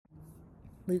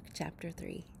Luke chapter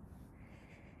 3.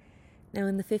 Now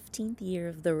in the 15th year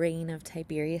of the reign of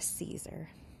Tiberius Caesar,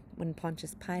 when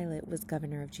Pontius Pilate was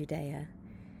governor of Judea,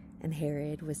 and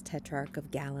Herod was tetrarch of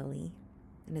Galilee,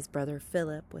 and his brother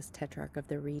Philip was tetrarch of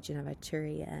the region of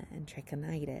Iturea and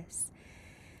Trachonitis,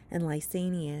 and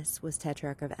Lysanias was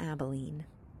tetrarch of Abilene,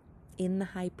 in the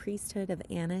high priesthood of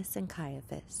Annas and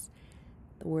Caiaphas,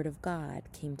 the word of God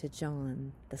came to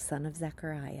John, the son of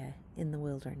Zechariah, in the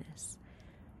wilderness.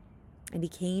 And he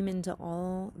came into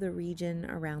all the region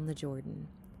around the Jordan,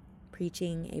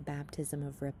 preaching a baptism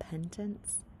of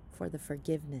repentance for the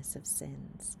forgiveness of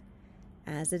sins,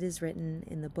 as it is written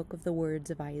in the book of the words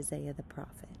of Isaiah the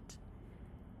prophet.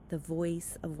 The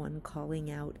voice of one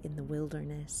calling out in the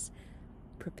wilderness,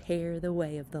 "Prepare the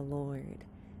way of the Lord,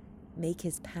 make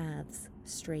his paths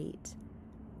straight.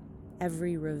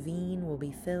 Every ravine will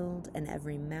be filled, and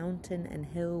every mountain and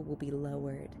hill will be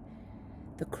lowered.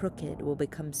 The crooked will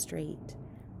become straight,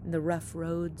 and the rough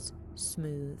roads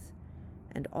smooth,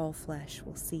 and all flesh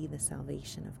will see the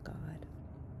salvation of God."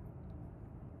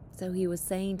 So he was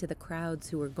saying to the crowds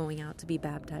who were going out to be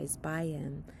baptized by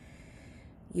him,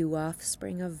 "You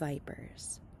offspring of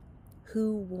vipers,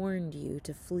 who warned you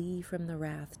to flee from the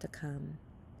wrath to come?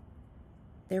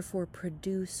 Therefore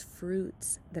produce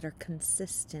fruits that are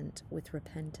consistent with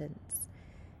repentance,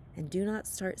 and do not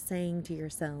start saying to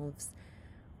yourselves,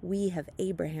 'We have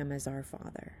Abraham as our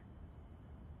father.'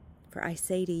 For I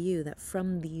say to you that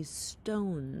from these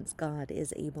stones God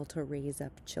is able to raise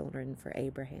up children for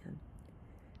Abraham.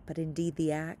 But indeed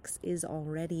the axe is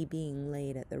already being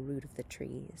laid at the root of the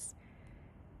trees.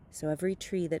 So every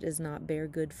tree that does not bear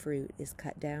good fruit is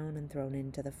cut down and thrown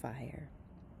into the fire."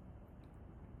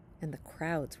 And the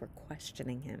crowds were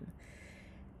questioning him,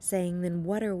 saying, "Then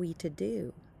what are we to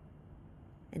do?"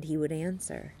 And he would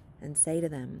answer and say to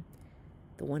them,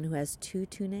 "The one who has 2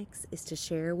 tunics is to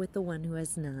share with the one who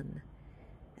has none,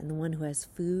 and the one who has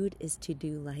food is to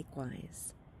do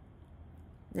likewise."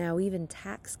 Now even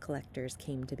tax collectors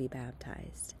came to be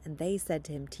baptized, and they said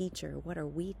to him, "Teacher, what are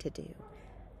we to do?"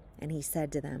 And he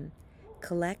said to them,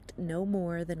 "Collect no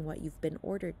more than what you've been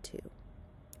ordered to."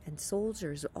 And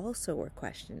soldiers also were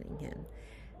questioning him,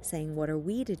 saying, "What are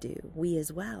we to do? We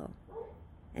as well."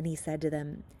 And he said to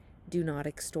them, "Do not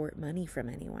extort money from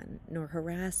anyone, nor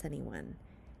harass anyone,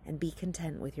 and be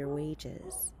content with your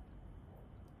wages."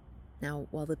 Now,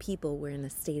 while the people were in a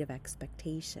state of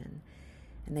expectation,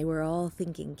 and they were all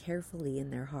thinking carefully in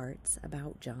their hearts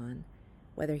about John,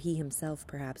 whether he himself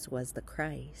perhaps was the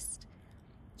Christ,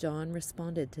 John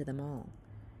responded to them all,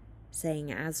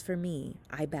 saying, "As for me,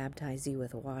 I baptize you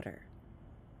with water.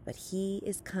 But he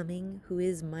is coming who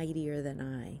is mightier than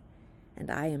I, and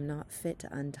I am not fit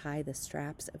to untie the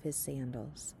straps of his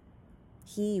sandals.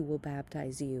 He will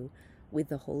baptize you with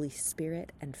the Holy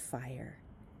Spirit and fire.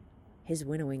 His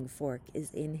winnowing fork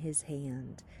is in his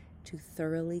hand to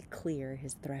thoroughly clear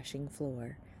his threshing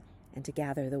floor and to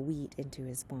gather the wheat into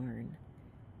his barn.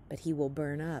 But he will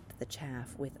burn up the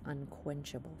chaff with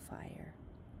unquenchable fire."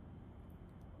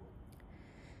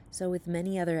 So with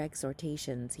many other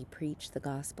exhortations he preached the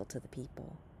gospel to the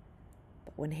people.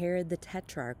 But when Herod the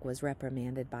Tetrarch was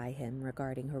reprimanded by him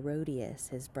regarding Herodias,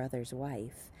 his brother's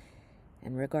wife,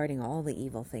 and regarding all the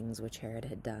evil things which Herod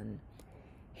had done,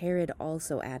 Herod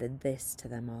also added this to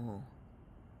them all: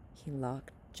 he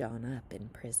locked John up in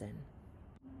prison.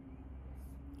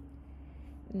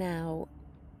 Now,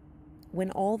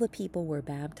 when all the people were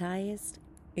baptized,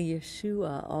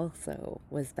 Yeshua also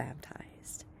was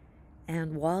baptized.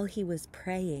 And while he was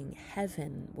praying,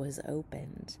 heaven was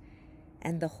opened,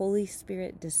 and the Holy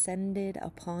Spirit descended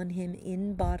upon him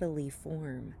in bodily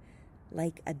form,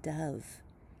 like a dove.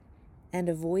 And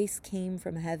a voice came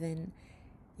from heaven,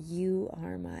 "You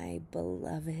are my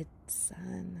beloved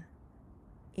Son.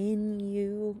 In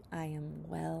you I am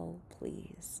well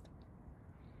pleased."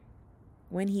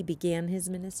 When he began his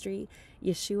ministry,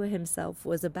 Yeshua himself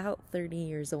was about 30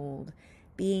 years old,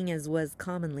 being, as was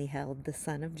commonly held, the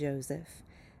son of Joseph,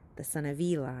 the son of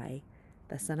Eli,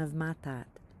 the son of Matthat,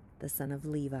 the son of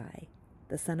Levi,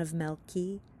 the son of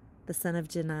Melchi, the son of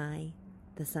Janai,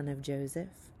 the son of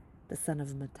Joseph, the son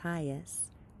of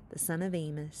Matthias, the son of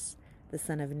Amos, the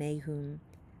son of Nahum,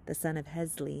 the son of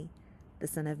Hesli, the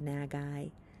son of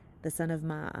Nagai, the son of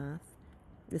Maath,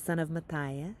 the son of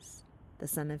Matthias, the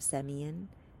son of Simeon,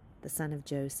 the son of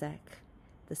Josech,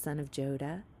 the son of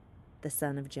Joda, the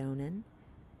son of Jonan,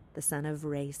 the son of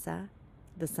Resa,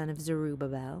 the son of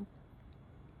Zerubbabel,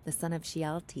 the son of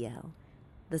Shealtiel,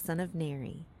 the son of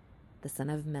Neri, the son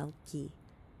of Melchi,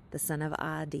 the son of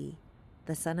Adi,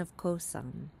 the son of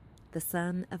Kosam, the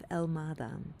son of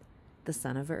Elmadam, the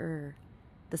son of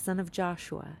the son of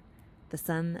Joshua, the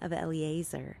son of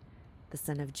Eleazar, the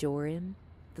son of Jorim,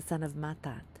 the son of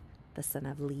Matthat, the son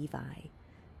of Levi,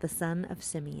 the son of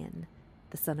Simeon,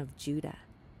 the son of Judah,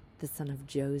 the son of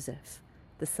Joseph,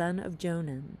 the son of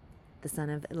Jonam, the son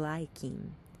of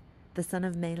Eliakim, the son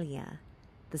of Meliah,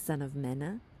 the son of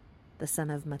Menah, the son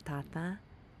of Mattatha,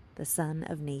 the son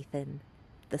of Nathan,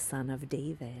 the son of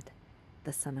David,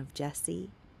 the son of Jesse,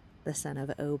 the son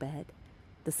of Obed,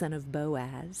 the son of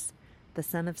Boaz, the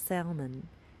son of Salmon,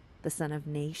 the son of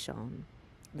Nashon,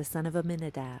 the son of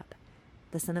Amminadab,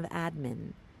 the son of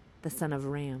Admin, the son of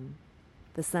Ram,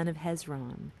 the son of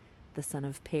Hezron, the son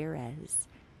of Perez,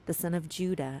 the son of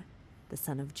Judah, the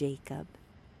son of Jacob,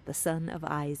 the son of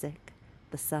Isaac,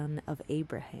 the son of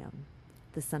Abraham,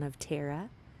 the son of Terah,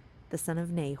 the son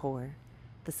of Nahor,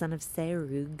 the son of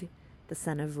Serug, the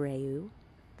son of Reu,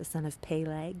 the son of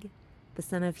Peleg, the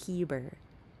son of Heber,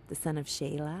 the son of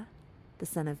Shelah, the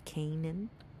son of Canaan,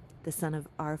 the son of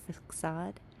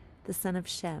Arphaxad, the son of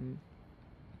Shem,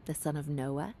 the son of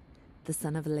Noah, the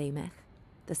son of Lamech,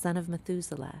 the son of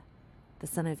Methuselah, the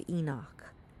son of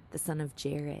Enoch, the son of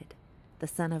Jared, the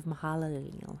son of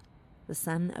Mahalaleel, the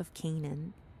son of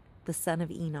Canaan, the son of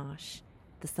Enosh,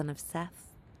 the son of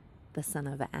Seth, the son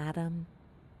of Adam,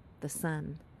 the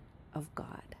son of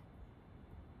God.